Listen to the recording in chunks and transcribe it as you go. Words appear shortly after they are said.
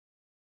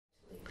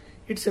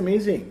It's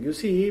amazing. You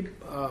see,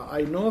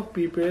 I know of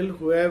people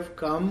who have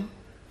come,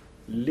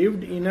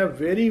 lived in a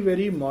very,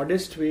 very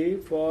modest way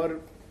for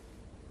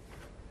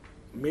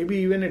maybe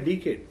even a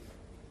decade.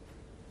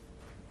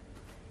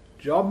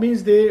 Job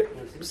means they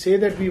say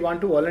that we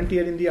want to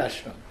volunteer in the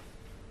ashram.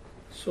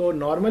 So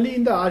normally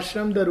in the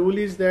ashram, the rule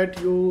is that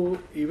you,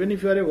 even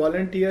if you are a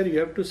volunteer, you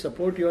have to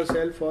support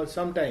yourself for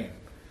some time.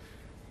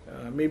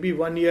 Maybe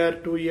 1 year,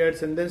 2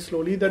 years, and then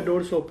slowly the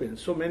doors open.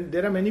 So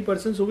there are many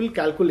persons who will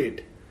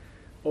calculate.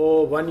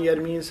 Oh, 1 year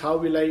means how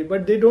will I?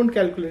 But they don't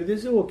calculate. They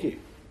say okay.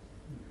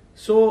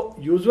 So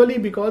usually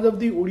because of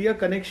the Uriya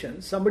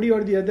connection, somebody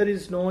or the other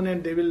is known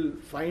and they will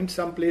find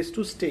some place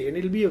to stay. And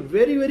it will be a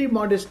very, very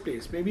modest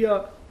place. Maybe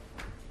a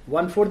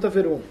 1/4 of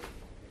a room.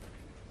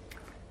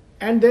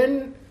 And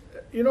then,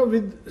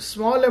 with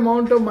small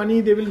amount of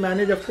money they will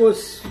manage. Of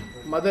course,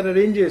 mother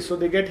arranges, so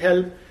they get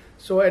help.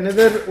 So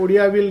another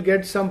Uriya will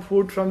get some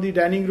food from the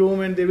dining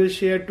room and they will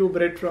share 2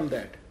 bread from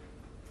that.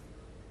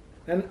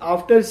 And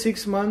after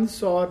 6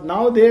 months, or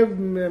now they have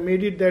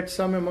made it that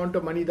some amount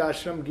of money the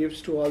ashram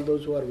gives to all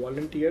those who are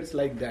volunteers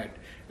like that,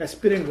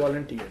 aspirant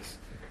volunteers.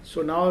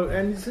 So now,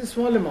 and it's a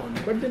small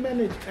amount, but they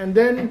manage. And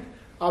then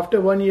after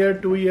 1 year,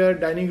 2 year,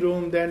 dining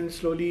room, then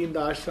slowly in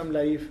the ashram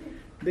life,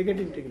 they get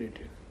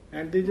integrated.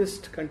 And they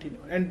just continue.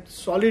 And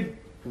solid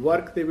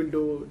work they will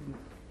do.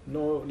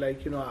 No,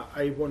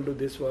 I won't do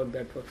this work,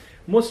 that work.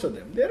 Most of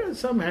them. There are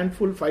some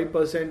handful,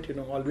 5%,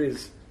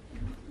 always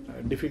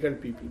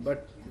difficult people.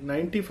 But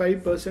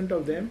 95%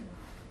 of them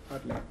are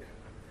like that.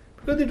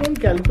 Because they don't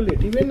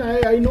calculate. Even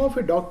I know of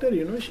a doctor,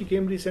 she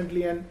came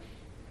recently and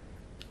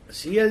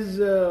she has,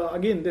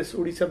 again, this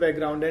Odisha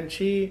background. And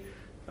she,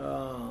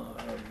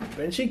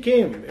 when she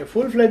came, a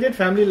full-fledged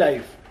family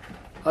life,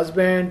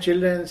 husband,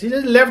 children, she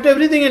just left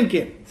everything and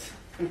came.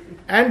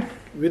 And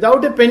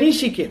without a penny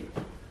she came.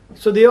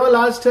 So they all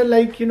asked her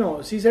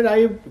she said, I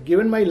have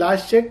given my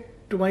last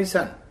check to my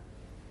son.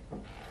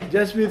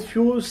 Just with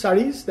few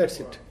saris,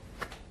 that's it.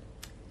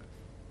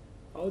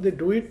 How they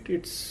do it,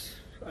 this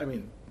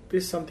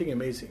is something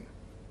amazing.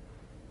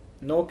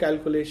 No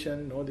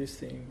calculation, no this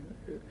thing.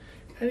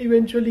 And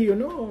eventually,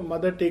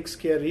 mother takes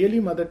care, really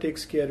mother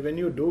takes care when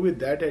you do with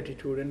that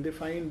attitude and they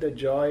find the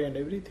joy and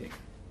everything.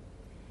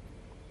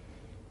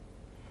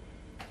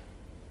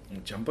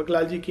 Champak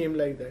Lalji came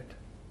like that.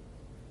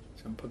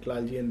 Champak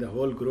Lalji and the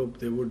whole group,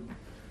 they would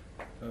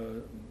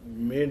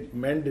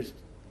mend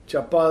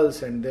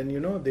chappals and then,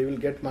 they will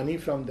get money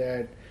from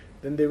that.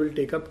 Then they will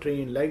take up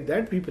train. Like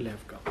that people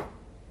have come.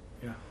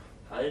 Yeah.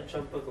 How did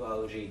Champak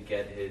Lalji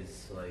get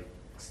his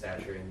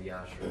stature in the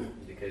ashram?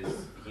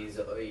 Because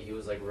he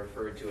was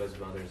referred to as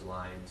mother's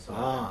line.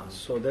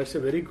 So that's a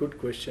very good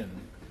question.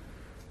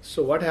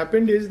 So what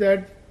happened is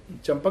that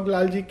Champak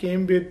Lalji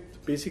came with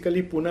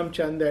basically Poonam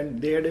Chand,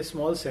 and they had a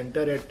small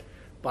center at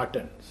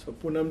Patan. So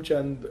Poonam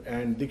Chand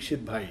and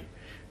Dikshit Bhai,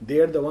 they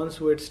are the ones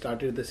who had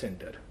started the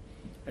center.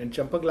 And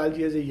Champak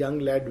Lalji as a young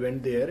lad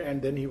went there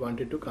and then he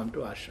wanted to come to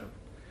ashram.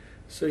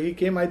 So he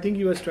came, I think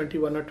he was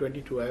 21 or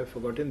 22, I have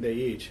forgotten the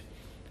age.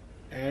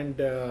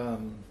 And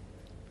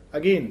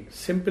again,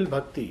 simple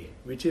bhakti,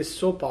 which is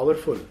so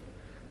powerful.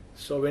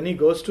 So when he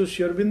goes to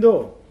Sri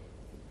Aurobindo,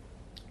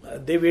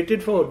 they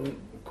waited for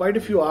quite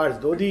a few hours,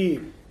 though the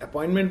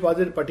appointment was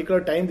at a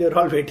particular time, they were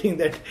all waiting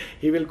that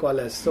he will call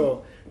us.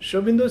 So Sri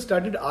Aurobindo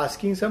started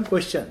asking some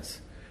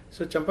questions.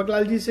 So Champak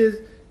Lalji says,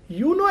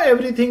 you know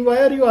everything, why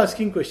are you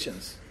asking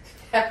questions?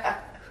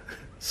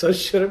 So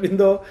Sri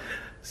Aurobindo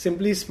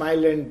simply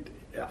smiled and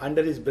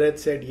under his breath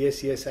said,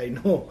 yes, I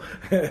know.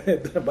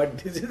 But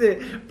this is a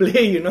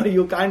play,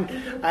 you can't,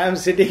 I am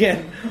sitting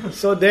and...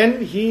 So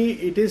then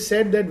it is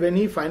said that when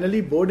he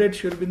finally bowed at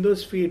Sri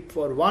Aurobindo's feet,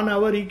 for 1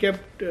 hour he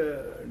kept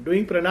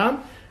doing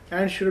pranam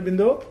and Sri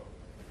Aurobindo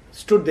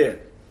stood there.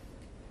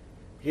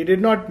 He did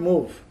not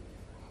move.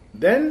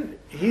 Then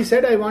he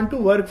said, I want to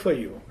work for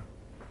you.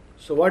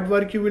 So what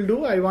work you will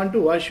do? I want to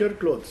wash your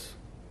clothes.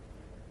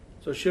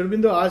 So Sri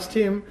Aurobindo asked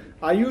him,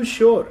 are you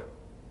sure?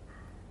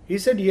 He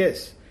said,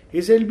 yes.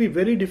 He said, it will be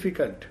very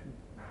difficult.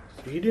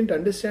 So he didn't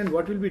understand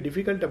what will be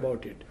difficult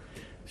about it.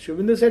 Sri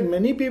Aurobindo said,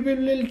 many people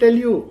will tell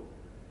you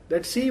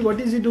that, see, what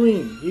is he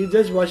doing? He is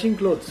just washing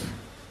clothes.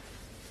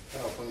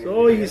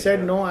 So he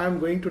said, no, I am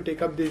going to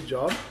take up this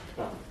job.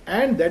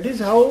 And that is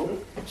how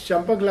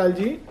Champak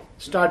Lalji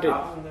started.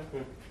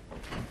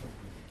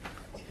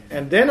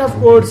 And then, of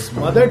course,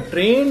 mother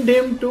trained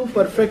him to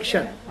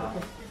perfection.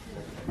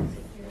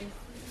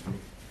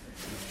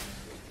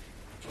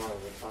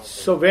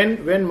 So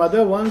when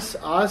mother once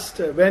asked,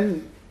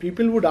 when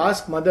people would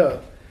ask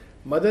mother,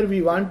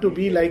 we want to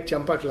be like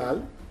Champak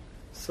Lal.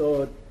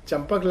 So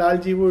Champak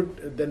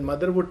Lalji then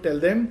mother would tell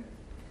them,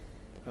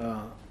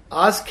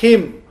 ask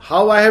him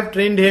how I have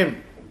trained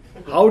him,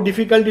 how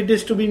difficult it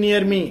is to be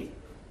near me.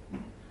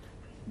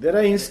 There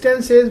are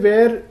instances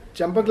where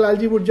Champak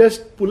Lalji would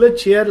just pull a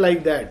chair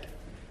like that.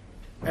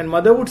 And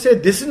mother would say,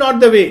 this is not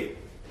the way.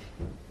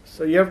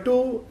 So you have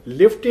to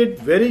lift it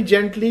very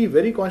gently,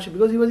 very conscious,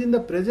 because he was in the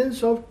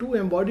presence of 2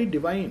 embodied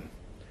divine.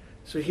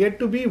 So he had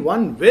to be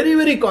one very,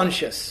 very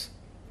conscious.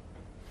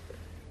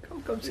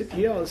 Come sit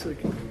here also.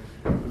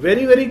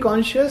 very, very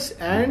conscious,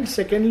 and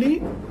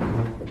secondly,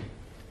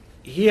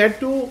 he had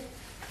to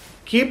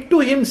keep to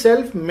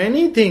himself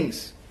many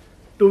things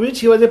to which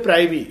he was a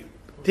privy.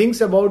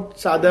 Things about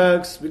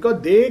sadhaks,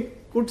 because they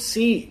could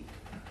see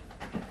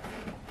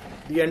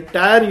the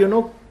entire,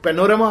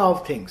 panorama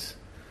of things.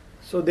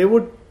 So they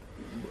would,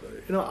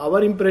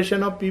 our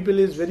impression of people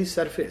is very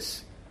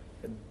surface.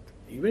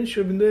 Even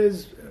Sri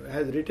Aurobindo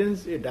has written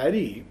a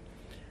diary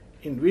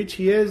in which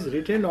he has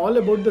written all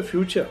about the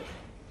future.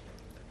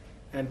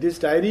 And this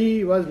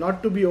diary was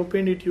not to be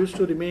opened, it used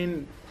to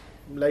remain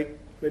like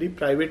very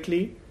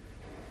privately.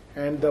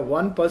 And the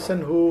one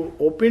person who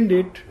opened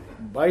it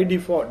by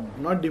default,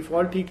 not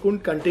default, he couldn't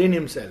contain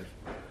himself.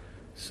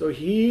 So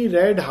he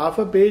read half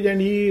a page and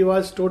he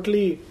was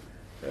totally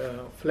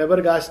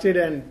flabbergasted,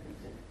 and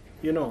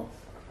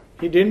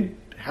he didn't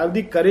have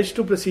the courage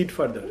to proceed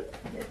further.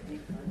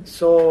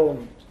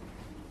 So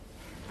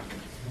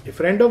a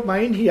friend of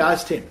mine, he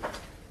asked him,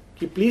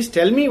 please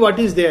tell me what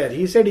is there.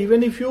 He said,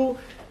 even if you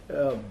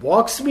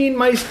box me in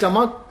my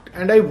stomach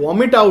and I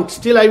vomit out,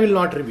 still I will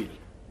not reveal.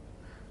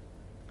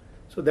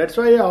 So that's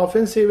why I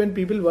often say, when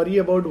people worry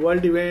about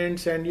world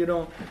events and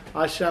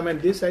ashram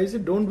and this, I say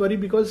don't worry,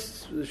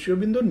 because Sri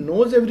Aurobindo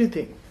knows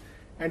everything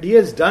and he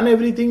has done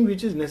everything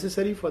which is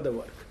necessary for the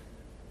work.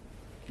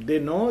 They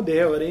know, they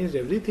have arranged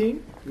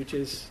everything which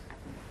is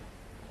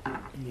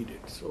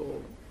needed.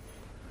 So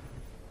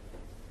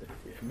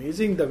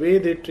amazing the way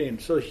they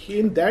trained. So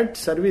in that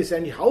service,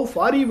 and how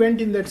far he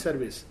went in that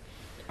service,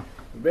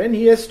 when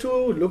he has to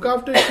look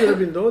after Sri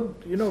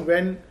Aurobindo,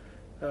 when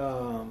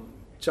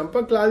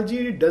Champak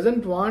Lalji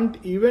doesn't want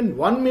even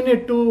 1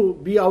 minute to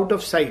be out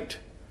of sight.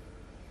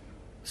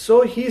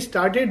 So he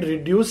started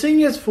reducing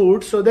his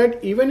food so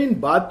that even in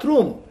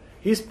bathroom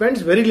he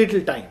spends very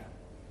little time.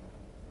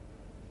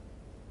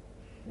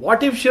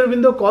 What if Sri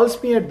Aurobindo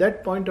calls me at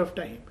that point of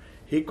time?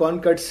 He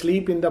conquered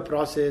sleep in the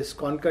process,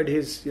 conquered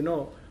his,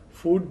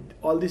 food,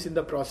 all this in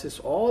the process,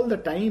 all the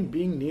time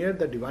being near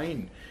the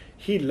divine.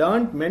 He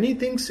learned many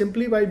things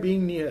simply by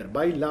being near,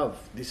 by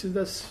love. This is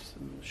the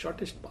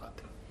shortest path.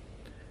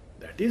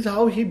 That is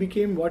how he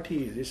became what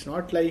he is. It's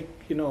not like,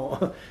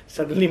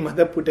 suddenly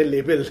mother put a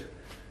label.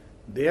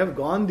 They have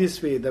gone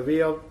this way, the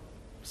way of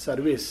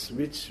service,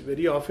 which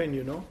very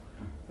often,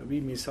 we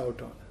miss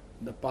out on.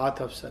 The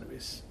path of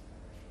service.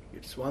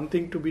 It's one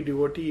thing to be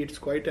devotee, it's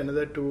quite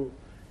another to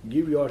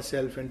give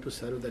yourself and to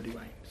serve the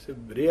divine. It's a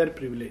rare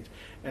privilege.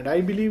 And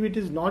I believe it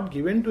is not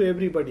given to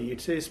everybody.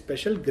 It's a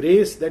special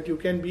grace that you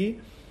can be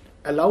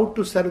allowed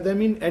to serve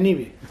them in any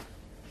way.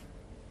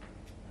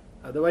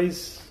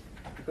 Otherwise,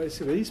 because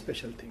it's a very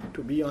special thing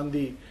to be on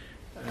the,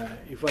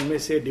 if one may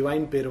say,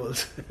 divine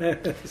payrolls.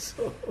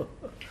 So,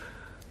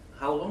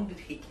 how long did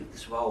he keep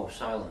this vow of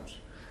silence?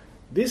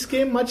 This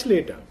came much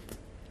later.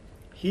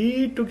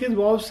 He took his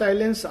vow of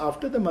silence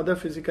after the mother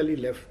physically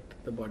left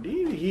the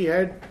body. He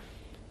had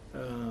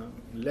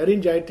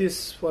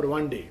laryngitis for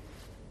 1 day.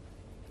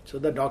 So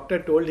the doctor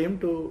told him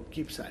to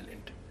keep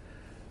silent.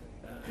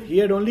 He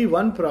had only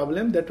one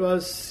problem, that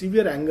was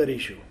severe anger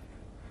issue.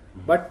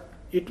 But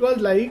it was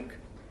like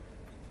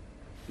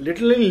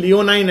literally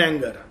leonine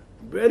anger.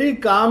 Very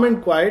calm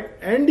and quiet.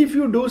 And if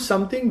you do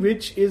something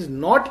which is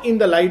not in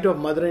the light of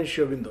Mother and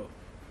Sri Aurobindo,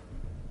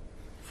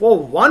 for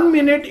 1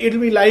 minute it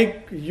will be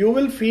like you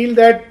will feel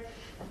that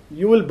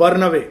you will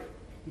burn away.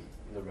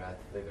 The wrath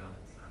of the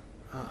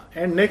gods.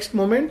 And next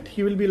moment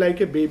he will be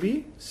like a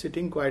baby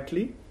sitting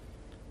quietly,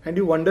 and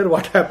you wonder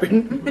what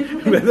happened,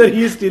 whether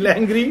he is still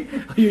angry,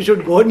 you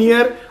should go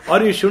near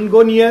or you shouldn't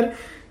go near.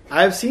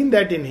 I have seen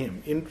that in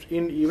him,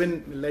 in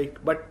even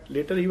like, but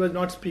later he was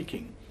not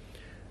speaking.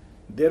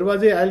 There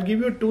was I'll give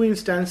you 2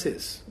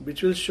 instances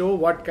which will show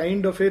what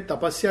kind of a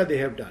tapasya they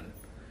have done.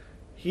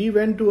 He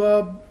went to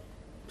a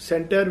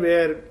center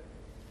where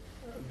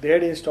they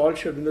had installed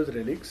Sri Aurobindo's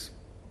relics,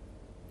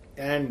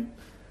 and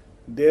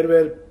there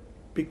were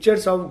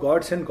pictures of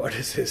gods and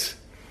goddesses.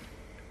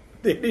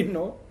 They didn't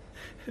know.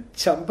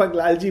 Champak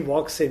Lalji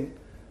walks in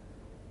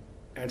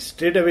and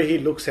straight away he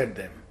looks at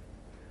them.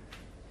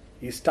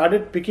 He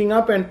started picking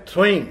up and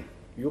throwing.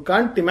 You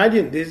can't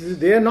imagine.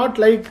 They are not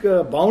like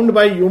bound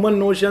by human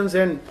notions,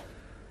 and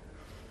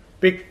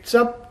picks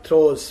up,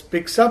 throws,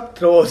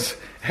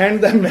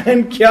 and the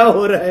man, kya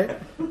ho raha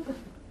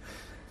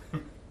hai?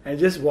 And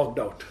just walked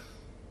out.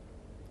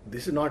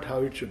 This is not how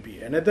it should be.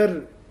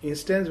 Another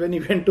instance, when he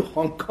went to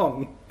Hong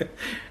Kong,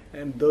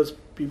 and those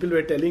people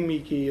were telling me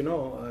ki,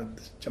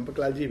 Champak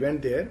Lalji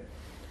went there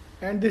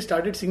and they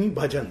started singing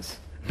bhajans.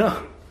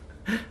 Now,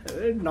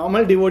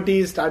 normal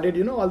devotees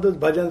started, all those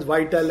bhajans,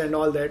 vital and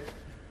all that.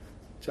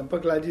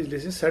 Champak Lalji is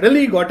listening. Suddenly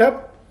he got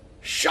up,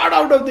 shot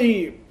out of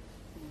the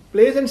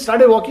place and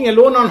started walking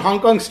alone on Hong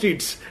Kong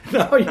streets.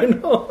 Now,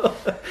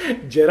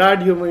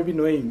 Gerard, you may be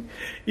knowing.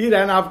 He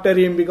ran after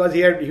him because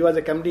he was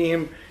accompanying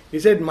him. He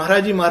said,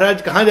 Maharaj,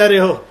 kahan ja rahe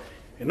ho?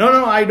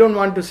 No, I don't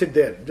want to sit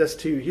there.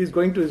 Just he's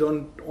going to his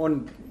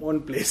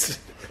own place,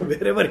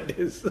 wherever it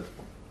is.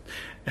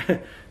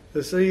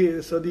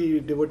 So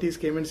the devotees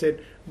came and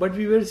said, but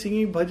we were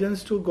singing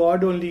bhajans to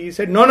God only. He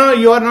said, no,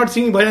 you are not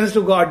singing bhajans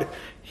to God.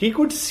 He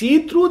could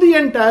see through the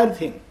entire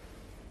thing.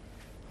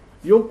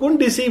 You couldn't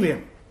deceive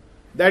him.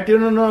 That,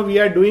 no, we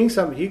are doing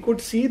some. He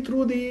could see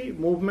through the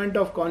movement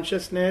of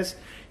consciousness.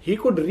 He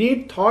could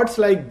read thoughts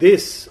like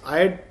this. I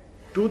had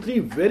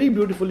 2-3 very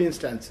beautiful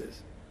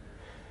instances.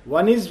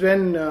 One is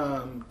when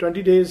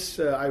 20 days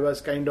I was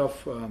kind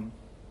of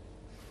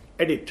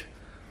edit.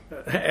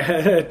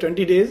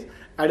 20 days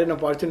I had an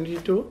opportunity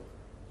to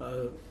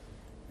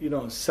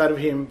serve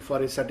him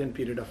for a certain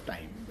period of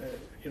time.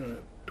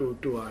 2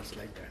 hours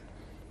like that.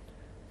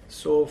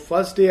 So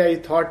first day I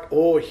thought,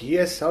 he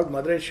has served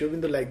Mother and Sri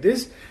Aurobindo like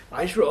this.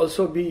 I should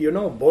also be,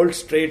 bolt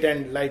straight,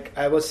 and like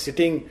I was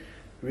sitting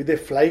with a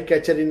fly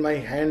catcher in my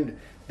hand,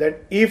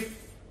 that if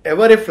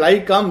ever a fly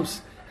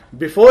comes,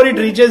 before it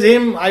reaches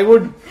him, I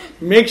would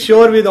make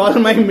sure with all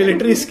my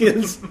military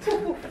skills.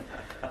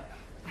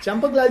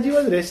 Champaklal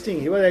was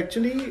resting. He was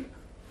actually,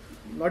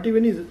 not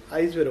even his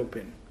eyes were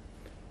open.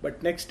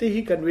 But next day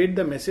he conveyed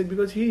the message,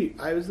 because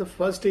I was the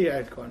first day I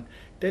had gone.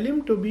 Tell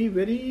him to be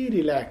very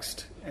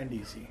relaxed and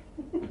easy.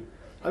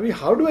 I mean,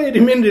 how do I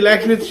remain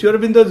relaxed with Sri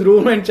Aurobindo's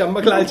room and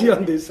Champaklal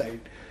on this side?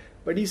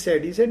 But he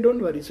said,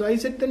 don't worry. So I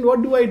said, then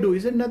what do I do?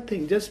 He said,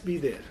 nothing, just be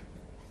there.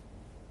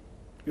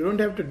 You don't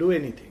have to do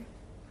anything.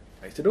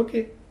 I said,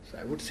 okay. So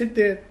I would sit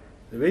there.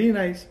 Very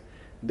nice.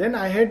 Then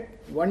I had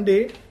one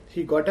day,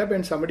 he got up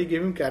and somebody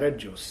gave him carrot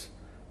juice.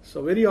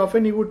 So very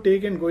often he would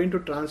take and go into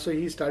trance. So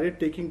he started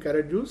taking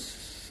carrot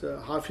juice.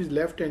 Half is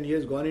left and he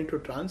has gone into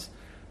trance.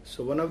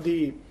 So one of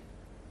the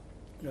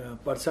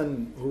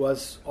person who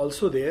was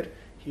also there,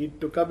 he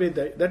took away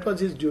that was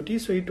his duty.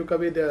 So he took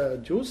away the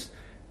juice.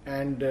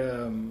 And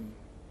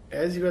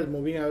as he was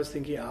moving, I was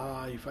thinking,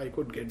 if I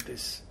could get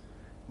this.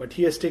 But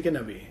he has taken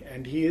away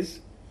and he is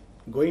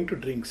going to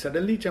drink.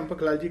 Suddenly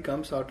Champaklal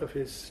comes out of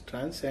his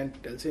trance and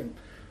tells him,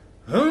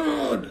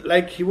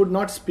 like he would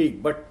not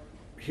speak, but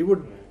he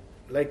would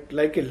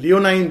like a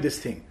leonine this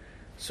thing.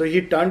 So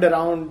he turned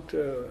around,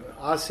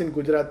 asked in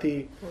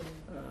Gujarati,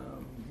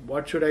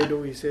 what should I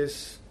do? He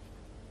says,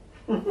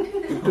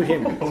 give to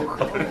him.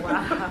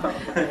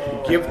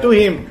 Give to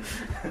him.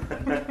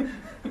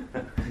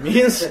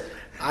 Means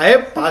I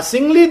have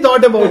passingly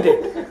thought about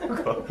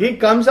it. He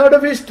comes out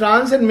of his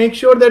trance and makes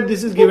sure that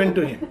this is given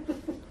to him.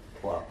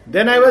 Wow.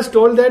 Then I was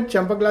told that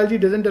Champaklal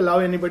doesn't allow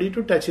anybody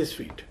to touch his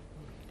feet.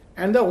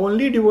 And the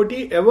only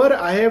devotee ever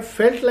I have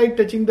felt like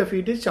touching the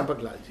feet is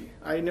Champaklal.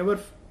 I never,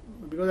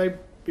 because I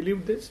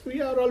believe this,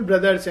 we are all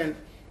brothers and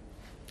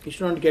he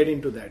should not get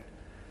into that.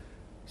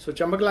 So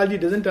Champaklal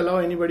doesn't allow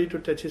anybody to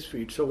touch his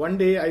feet. So one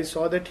day I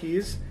saw that he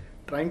is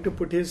trying to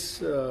put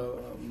his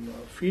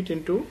feet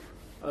into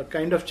a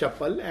kind of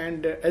chappal,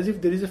 and as if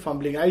there is a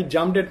fumbling, I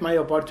jumped at my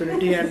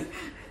opportunity and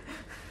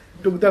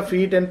took the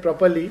feet and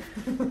properly,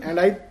 and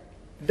I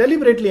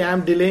deliberately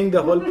am delaying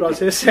the whole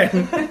process,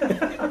 and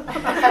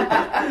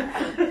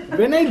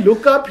when I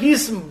look up,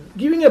 he's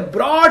giving a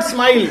broad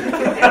smile.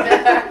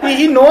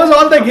 He knows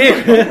all the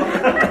game.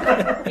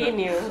 He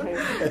knew.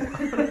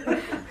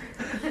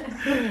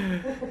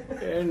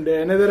 And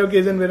another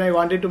occasion when I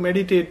wanted to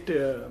meditate,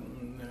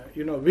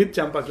 with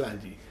Champaklal,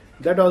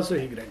 that also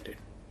he granted.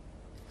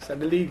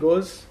 Suddenly he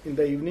goes in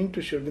the evening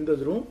to Sri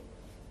Aurobindo's room.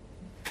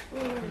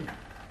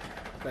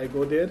 I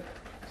go there,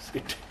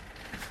 sit.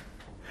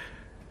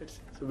 It's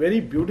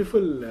very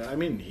beautiful. I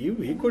mean,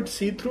 he could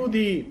see through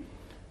the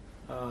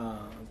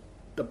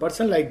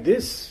person like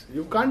this.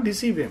 You can't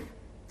deceive him.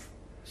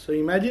 So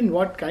imagine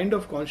what kind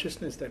of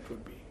consciousness that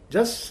would be.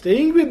 Just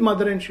staying with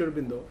Mother and Sri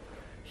Aurobindo,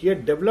 he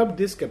had developed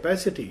this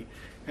capacity.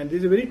 And this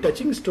is a very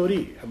touching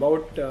story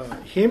about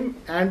him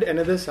and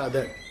another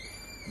sadhak.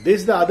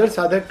 This the other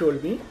sadhak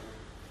told me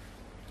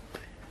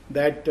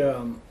that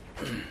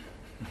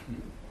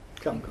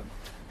come.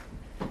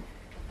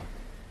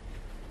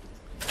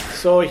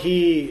 So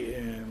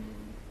the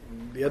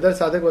other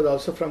sadhak was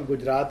also from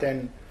Gujarat,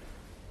 and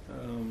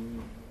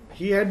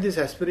he had this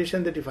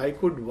aspiration that if I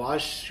could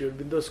wash Sri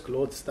Aurobindo's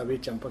clothes the way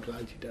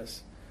Champaklal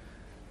does.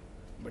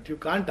 But you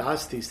can't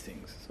ask these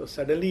things. So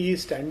suddenly he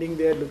is standing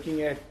there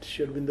looking at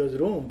Sri Aurobindo's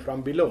room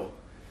from below.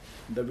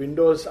 The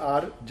windows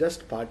are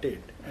just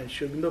parted, and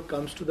Sri Aurobindo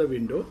comes to the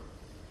window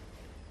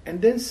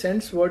and then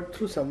sends word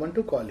through someone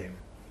to call him.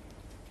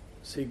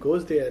 So he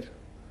goes there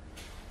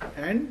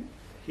and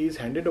he is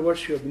handed over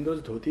Sri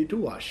Aurobindo's dhoti to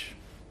wash.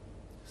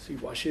 So he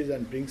washes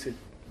and brings it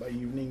by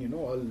evening,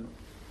 all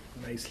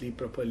nicely,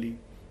 properly.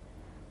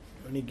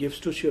 When he gives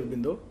to Sri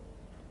Aurobindo,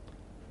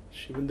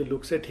 Sri Aurobindo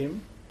looks at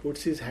him,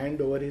 puts his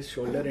hand over his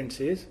shoulder and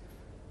says,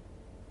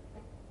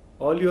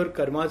 all your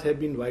karmas have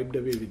been wiped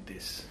away with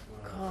this.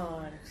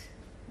 God.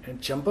 And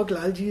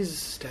Champaklal is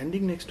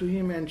standing next to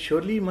him, and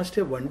surely he must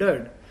have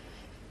wondered,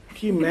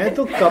 he has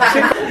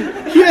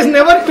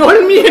never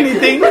told me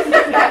anything.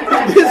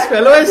 This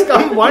fellow has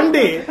come one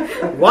day,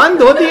 one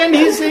dhoti, and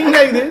he is saying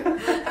like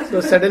this.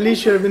 So suddenly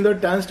Sri Aurobindo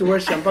turns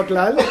towards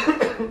Champaklal,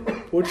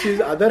 puts his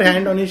other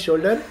hand on his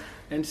shoulder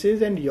and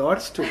says, and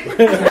yours too.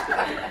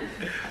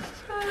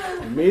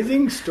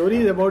 Amazing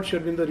stories about Sri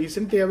Aurobindo.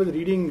 Recently I was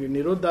reading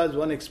Nirodha's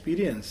one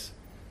experience.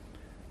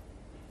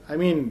 I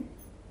mean,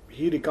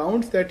 he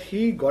recounts that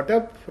he got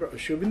up,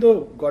 Sri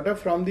Aurobindo got up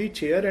from the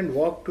chair and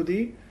walked to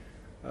the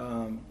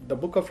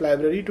book of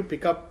library to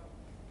pick up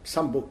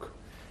some book.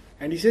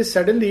 And he says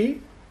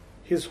suddenly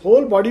his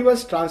whole body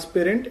was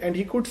transparent and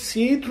he could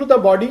see through the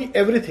body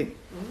everything.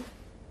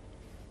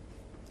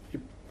 He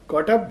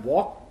got up,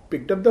 walked,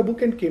 picked up the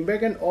book and came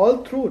back, and all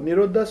through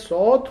Nirodha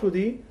saw through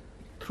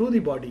the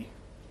body.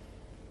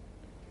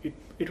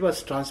 It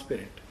was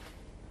transparent.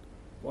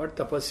 What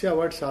tapasya,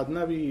 what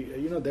sadhana,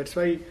 that's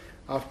why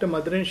after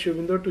Mother and Sri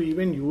Aurobindo to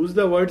even use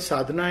the word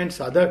sadhana and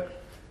sadhak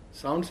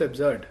sounds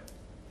absurd.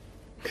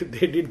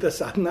 They did the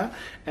sadhana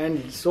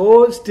and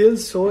so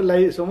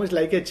much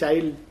like a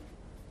child.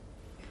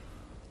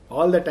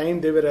 All the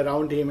time they were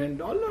around him,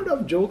 and a lot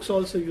of jokes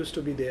also used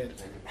to be there.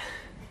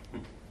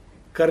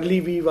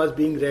 Curly V was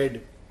being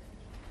read.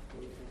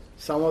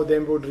 Some of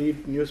them would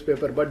read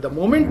newspaper, but the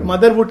moment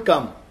Mother would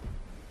come,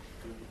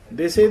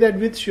 they say that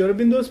with Sri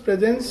Aurobindo's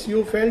presence,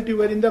 you felt you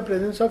were in the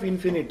presence of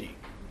infinity.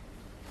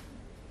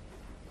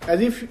 As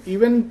if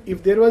even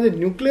if there was a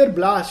nuclear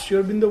blast, Sri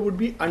Aurobindo would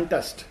be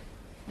untouched.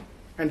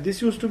 And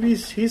this used to be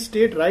his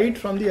state right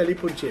from the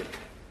Alipur jail.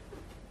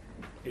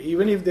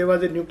 Even if there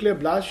was a nuclear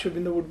blast, Sri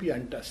Aurobindo would be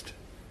untouched.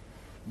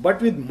 But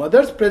with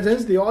Mother's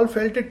presence, they all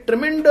felt a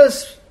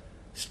tremendous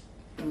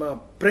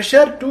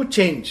pressure to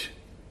change.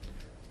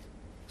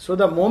 So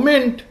the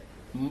moment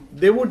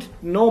they would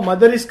know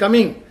Mother is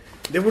coming,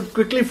 they would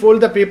quickly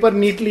fold the paper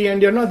neatly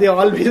and they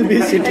all will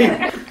be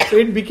sitting. So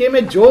it became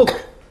a joke.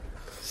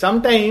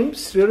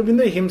 Sometimes Sri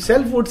Aurobindo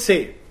himself would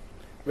say,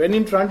 when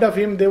in front of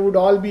him they would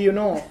all be,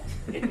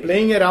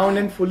 playing around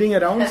and fooling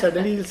around,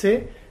 suddenly he'll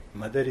say,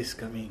 Mother is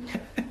coming.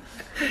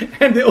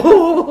 And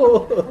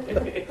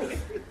they,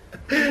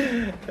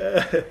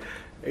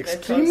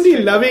 extremely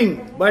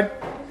loving,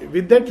 but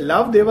with that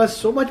love there was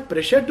so much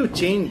pressure to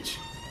change.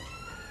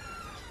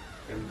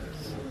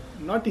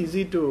 Not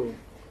easy to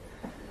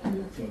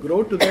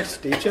grow to that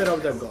stature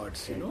of the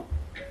gods,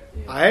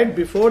 I had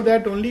before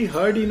that only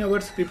heard in our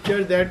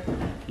scripture that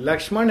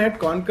Lakshman had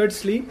conquered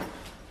sleep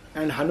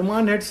and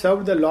Hanuman had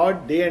served the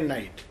Lord day and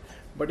night.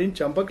 But in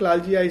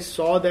Champaklalji I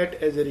saw that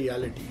as a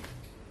reality.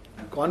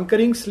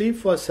 Conquering sleep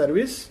for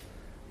service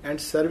and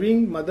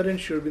serving Mother and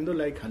Sri Aurobindo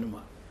like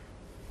Hanuman.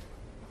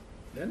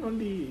 Then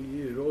only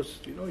he rose,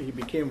 he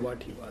became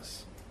what he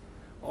was.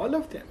 All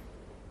of them.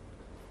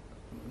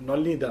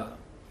 Nalnida.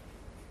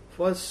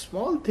 For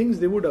small things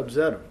they would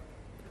observe.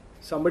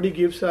 Somebody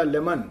gives a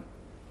lemon,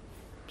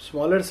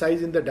 smaller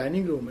size in the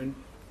dining room, and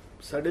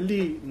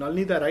suddenly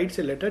Nalnida writes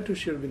a letter to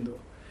Sri Aurobindo.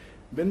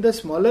 When the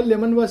smaller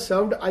lemon was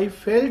served, I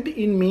felt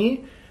in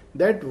me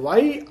that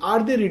why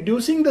are they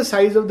reducing the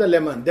size of the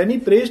lemon? Then he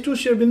prays to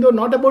Sri Aurobindo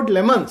not about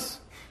lemons.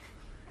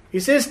 He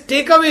says,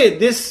 take away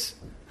this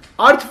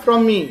earth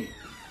from me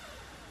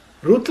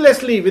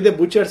ruthlessly with a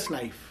butcher's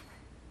knife.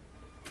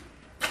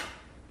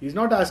 He's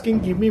not asking,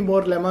 give me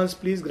more lemons,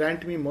 please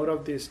grant me more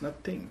of this.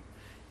 Nothing.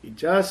 He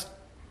just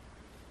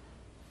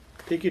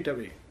take it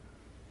away.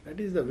 That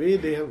is the way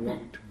they have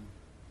walked.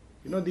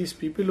 These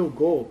people who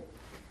go,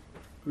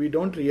 we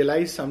don't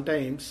realize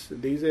sometimes.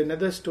 There is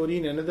another story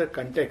in another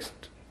context,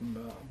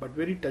 but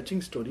very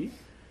touching story.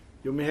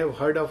 You may have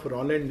heard of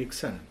Ronald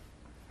Nixon.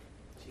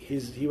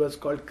 He was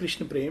called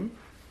Krishna Prem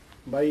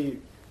by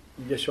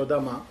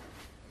Yashoda Ma.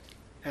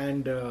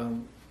 And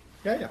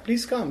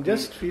please come,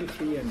 just feel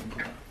free. And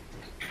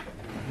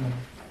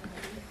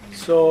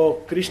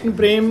so Krishna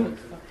Prem,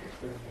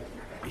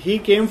 he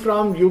came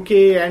from UK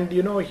and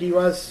he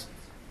was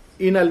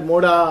in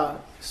Almora,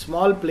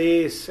 small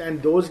place,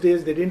 and those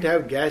days they didn't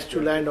have gas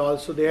chula, and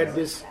also they had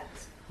this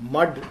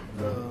mud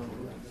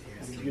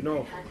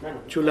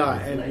chula,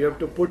 and you have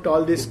to put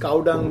all this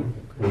cow dung,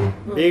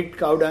 baked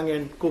cow dung,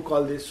 and cook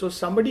all this. So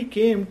somebody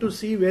came to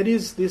see where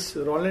is this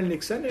Ronald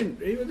Nixon,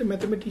 and he was a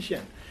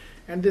mathematician,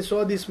 and they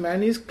saw this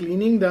man is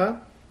cleaning the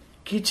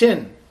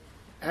kitchen.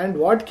 And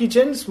what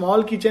kitchen?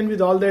 Small kitchen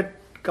with all that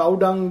cow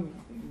dung,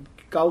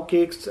 cow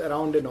cakes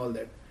around and all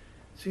that.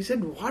 So he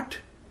said, what?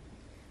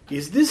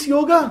 Is this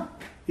yoga?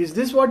 Is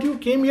this what you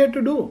came here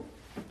to do?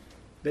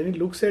 Then he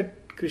looks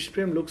at, Krishna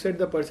Prem looks at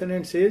the person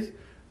and says,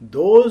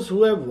 those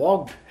who have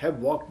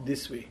walked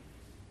this way.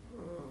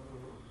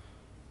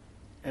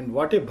 And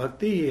what a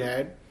bhakti he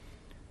had.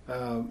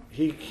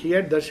 He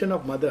had darshan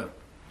of Mother.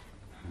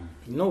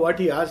 You know what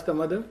he asked the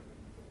Mother?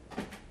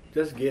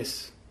 Just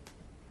guess.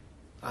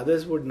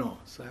 Others would know,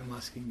 so I am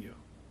asking you.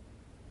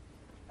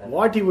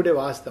 What he would have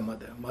asked the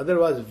Mother. Mother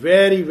was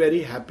very,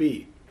 very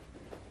happy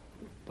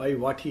by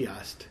what he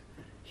asked.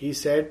 He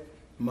said,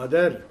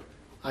 Mother,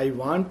 I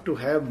want to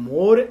have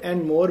more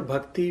and more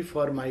bhakti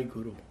for my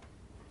Guru.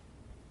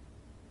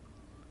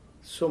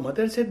 So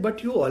Mother said,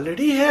 but you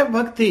already have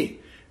bhakti.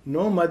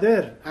 No,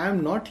 Mother, I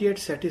am not yet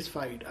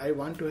satisfied. I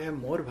want to have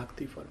more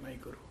bhakti for my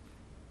Guru.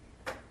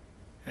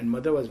 And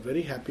Mother was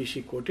very happy.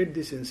 She quoted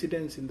this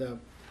incident in the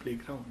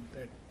playground,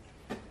 that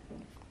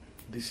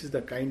this is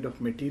the kind of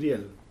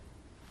material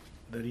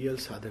the real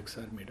sadhaks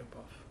are made up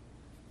of.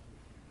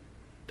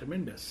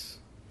 Tremendous.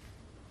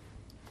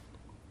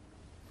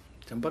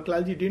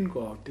 Champaklalji didn't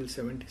go out till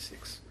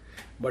 76.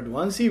 But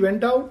once he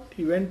went out,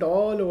 he went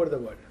all over the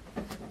world.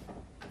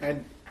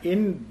 And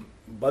in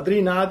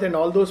Badrinath and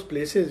all those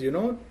places,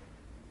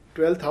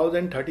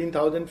 12,000,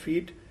 13,000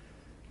 feet,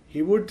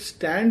 he would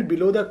stand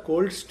below the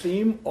cold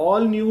stream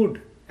all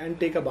nude and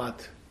take a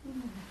bath.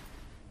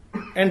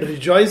 And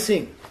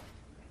rejoicing.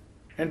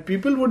 And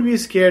people would be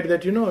scared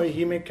that,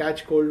 he may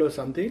catch cold or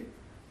something.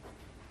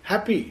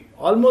 Happy,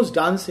 almost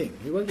dancing.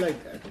 He was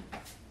like that.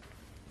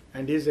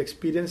 And his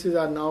experiences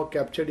are now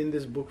captured in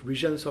this book,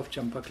 Visions of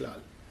Champaklal.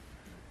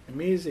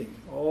 Amazing.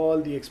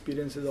 All the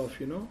experiences of,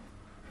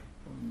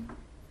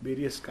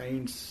 various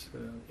kinds,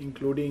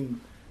 including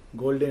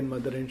Golden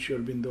Mother and Sri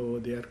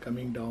Aurobindo, they are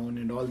coming down,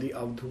 and all the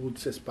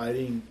Avdhuts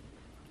aspiring.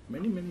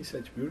 Many, many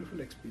such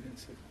beautiful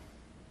experiences.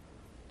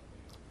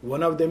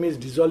 One of them is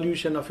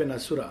dissolution of an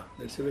Asura.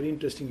 That's a very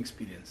interesting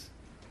experience.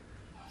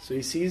 So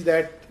he sees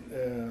that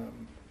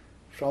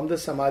from the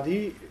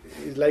Samadhi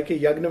is like a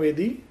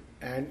Yagnavedi,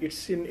 and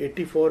it's in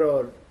 84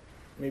 or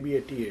maybe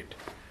 88.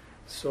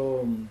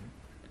 So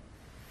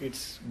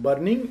it's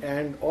burning,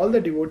 and all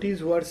the devotees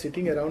who are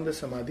sitting around the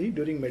Samadhi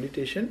during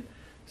meditation,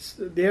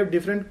 they have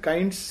different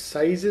kinds,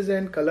 sizes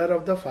and color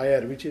of the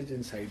fire which is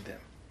inside them.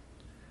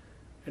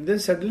 And then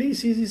suddenly he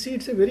sees,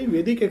 it's a very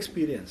Vedic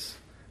experience.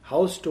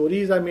 How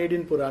stories are made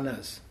in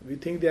Puranas. We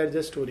think they are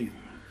just stories.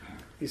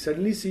 He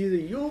suddenly sees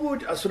a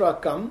huge Asura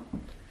come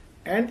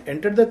and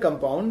enter the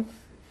compound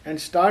and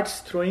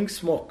starts throwing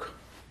smoke.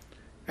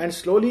 And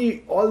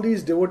slowly all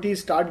these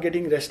devotees start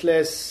getting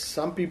restless.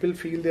 Some people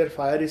feel their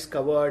fire is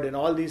covered and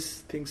all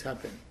these things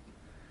happen.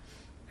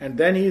 And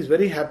then he is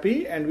very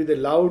happy, and with a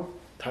loud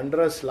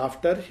thunderous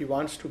laughter he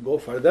wants to go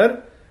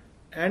further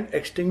and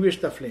extinguish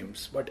the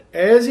flames. But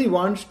as he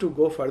wants to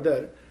go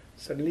further,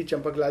 suddenly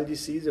Champaklalji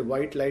sees a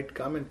white light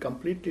come and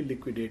completely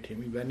liquidate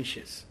him. He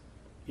vanishes.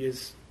 He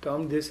has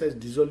termed this as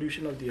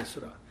dissolution of the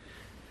Asura.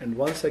 And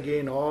once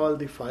again all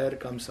the fire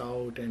comes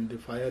out, and the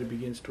fire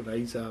begins to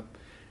rise up,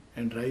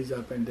 and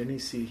then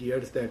he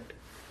hears that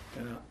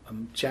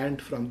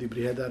chant from the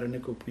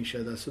Brihadaranyaka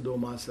Upanishad,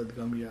 Asudoma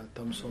Sadgamya,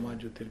 Tamsoma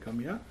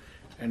Jyotirgamya,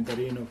 and the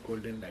rain of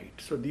golden light.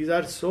 So these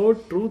are so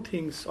true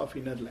things of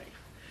inner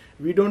life.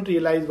 We don't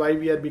realize why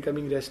we are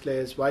becoming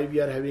restless, why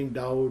we are having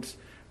doubts,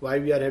 why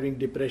we are having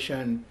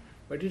depression,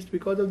 but it's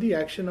because of the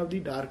action of the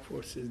dark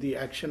forces, the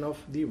action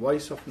of the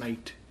voice of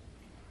night.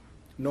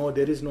 No,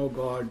 there is no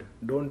God,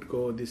 don't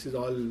go, this is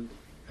all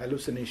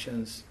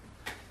hallucinations.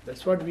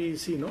 That's what we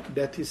see,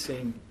 Death is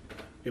saying,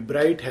 a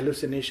bright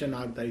hallucination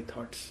are thy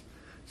thoughts.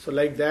 So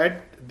like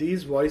that,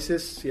 these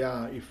voices,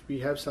 if we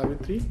have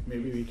Savitri,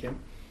 maybe we can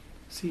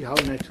see how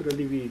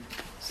naturally we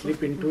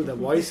slip into the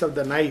voice of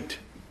the night.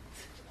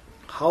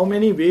 How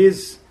many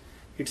ways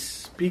it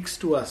speaks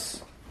to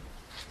us.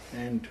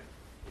 And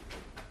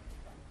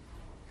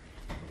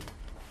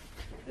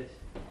there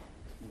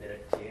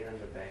a chair on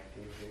the back,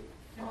 can you see?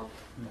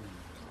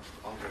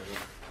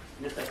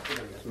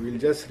 so we'll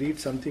just read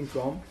something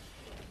from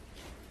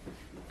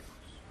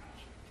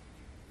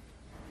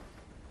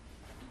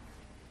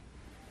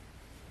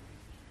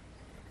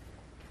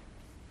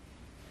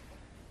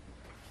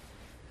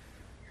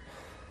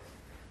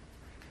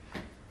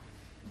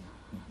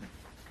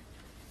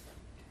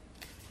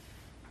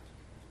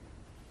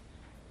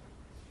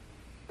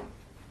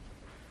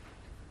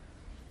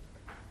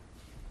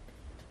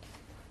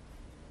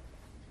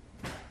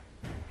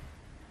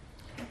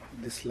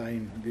this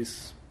line,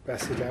 this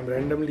passage. I am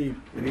randomly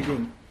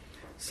reading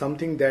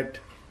something that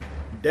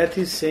Death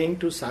is saying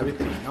to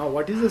Savitri. Now,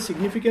 what is the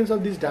significance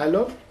of this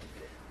dialogue?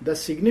 The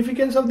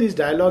significance of this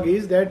dialogue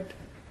is that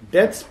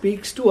Death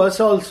speaks to us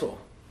also,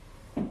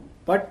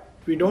 but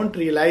we don't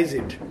realize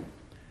it.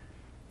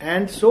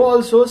 And so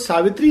also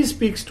Savitri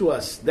speaks to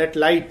us, that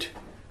light,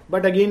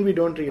 but again we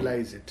don't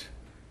realize it.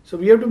 So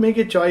we have to make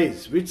a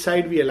choice, which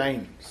side we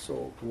align.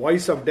 So,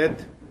 voice of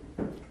Death.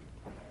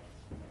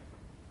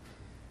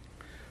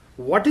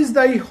 What is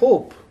thy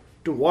hope?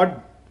 To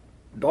what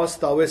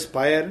dost thou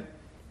aspire?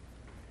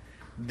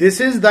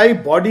 This is thy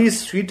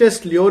body's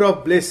sweetest lure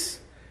of bliss,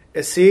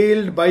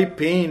 assailed by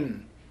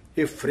pain,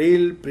 a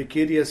frail,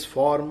 precarious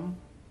form.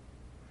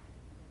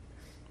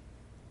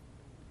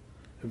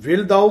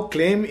 Wilt thou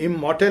claim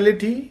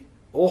immortality,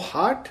 O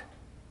heart?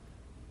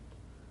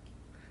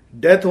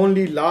 Death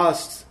only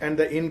lasts, and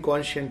the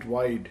inconscient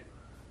void.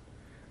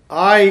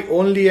 I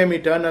only am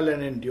eternal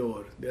and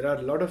endure. There are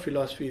a lot of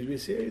philosophies. We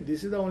say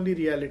this is the only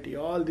reality.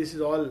 All this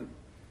is all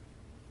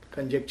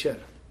conjecture.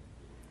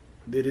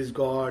 There is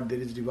God, there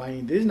is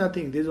divine, there is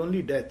nothing, there is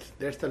only death.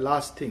 That's the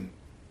last thing.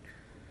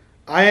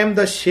 I am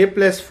the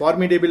shapeless,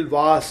 formidable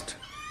vast.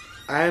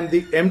 I am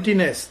the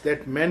emptiness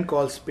that men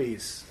call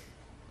space.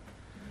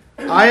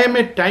 I am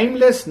a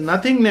timeless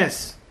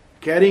nothingness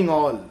carrying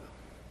all.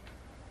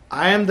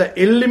 I am the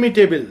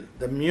illimitable,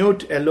 the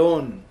mute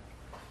alone.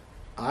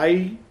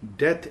 I,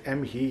 death,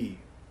 am He.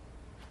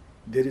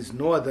 There is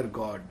no other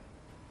God.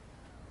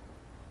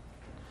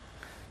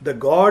 The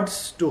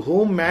gods to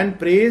whom man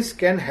prays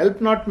can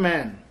help not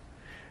man.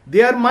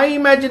 They are my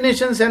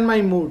imaginations and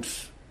my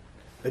moods,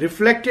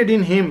 reflected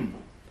in him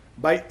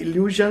by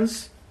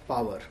illusion's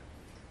power.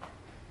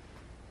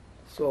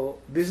 So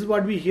this is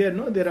what we hear,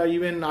 no? There are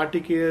even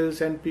articles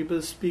and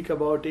people speak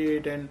about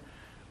it and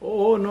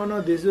oh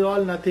no, this is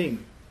all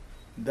nothing.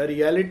 The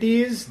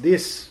reality is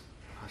this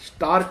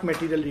stark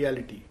material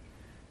reality.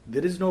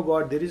 There is no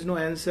God, there is no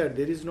answer,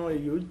 there is no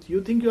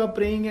you think you are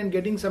praying and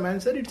getting some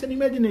answer, it's an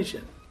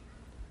imagination.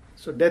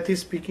 So death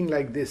is speaking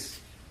like this.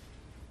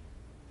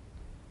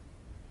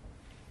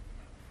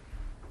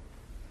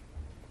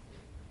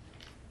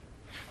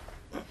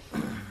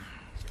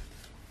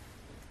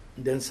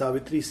 Then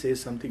Savitri says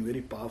something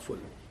very powerful.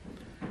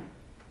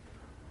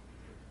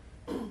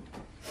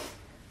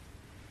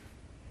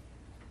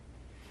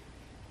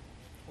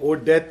 O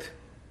death,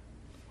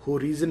 who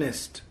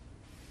reasonest,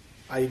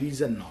 I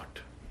reason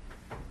not.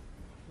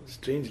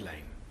 Strange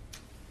line.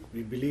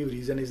 We believe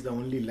reason is the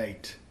only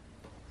light.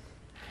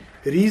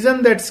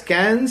 Reason that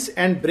scans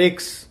and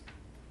breaks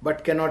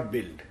but cannot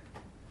build.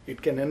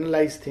 It can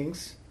analyze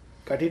things,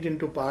 cut it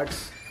into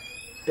parts,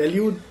 tell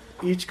you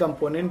each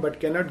component but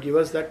cannot give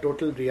us that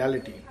total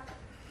reality.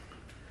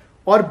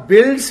 Or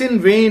builds in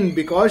vain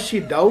because she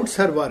doubts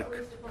her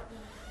work.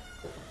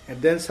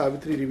 And then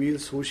Savitri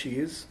reveals who she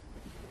is.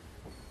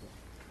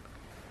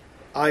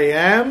 I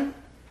am,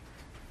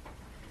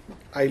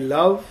 I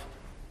love,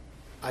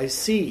 I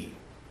see,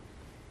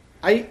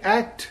 I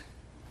act,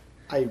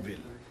 I will.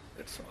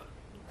 That's all.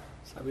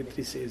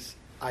 Savitri says,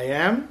 I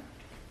am,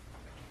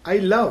 I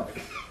love,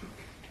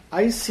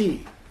 I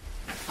see,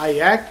 I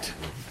act,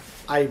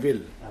 I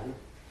will.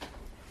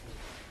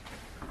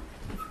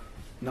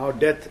 Now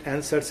death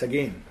answers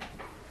again.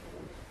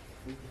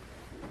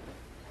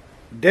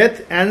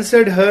 Death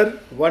answered her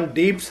one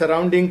deep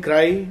surrounding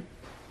cry.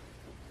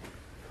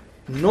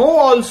 Know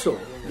also,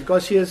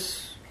 because she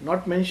has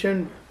not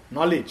mentioned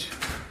knowledge.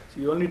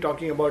 She is only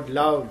talking about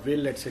love,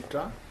 will,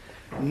 etc.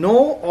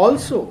 Know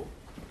also,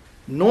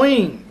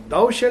 knowing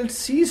thou shalt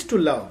cease to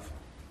love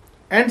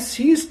and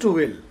cease to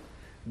will,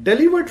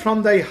 delivered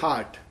from thy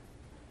heart.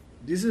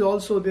 This is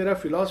also, there are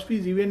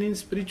philosophies even in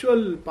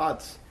spiritual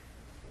paths.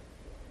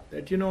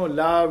 That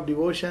love,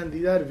 devotion,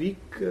 these are weak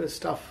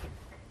stuff.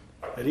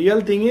 Real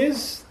thing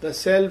is the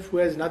self who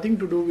has nothing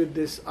to do with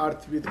this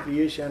earth, with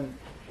creation.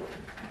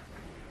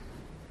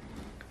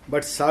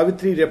 But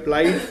Savitri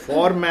replied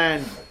for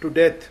man to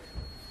death,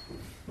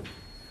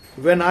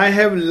 when I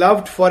have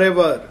loved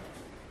forever,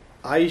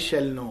 I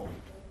shall know.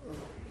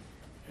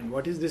 And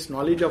what is this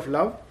knowledge of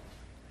love?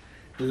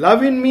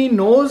 Love in me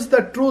knows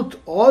the truth,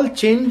 all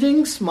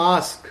changings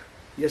mask.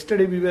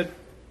 Yesterday we were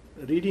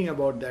reading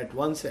about that,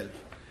 oneself.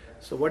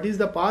 So what is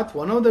the path?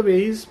 One of the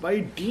ways by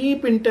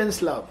deep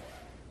intense love.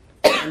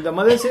 And the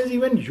mother says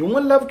even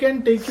human love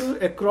can take you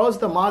across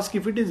the mask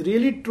if it is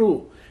really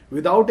true.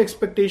 Without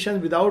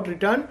expectations, without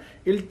return,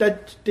 it will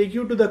take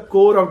you to the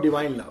core of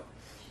divine love.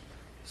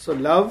 So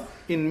love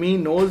in me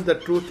knows the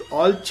truth,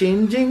 all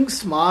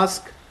changings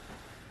mask.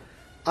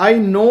 I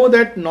know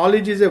that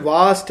knowledge is a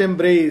vast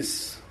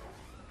embrace.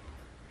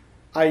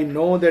 I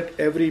know that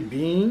every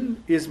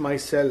being is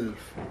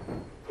myself.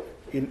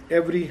 In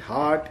every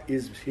heart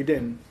is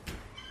hidden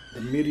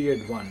the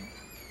myriad one.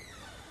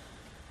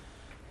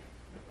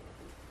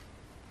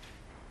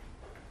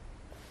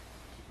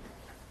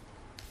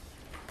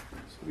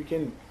 We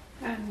can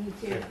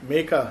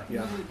make a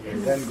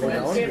and then go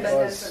down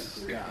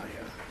because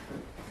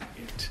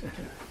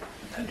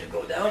Time to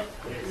go down.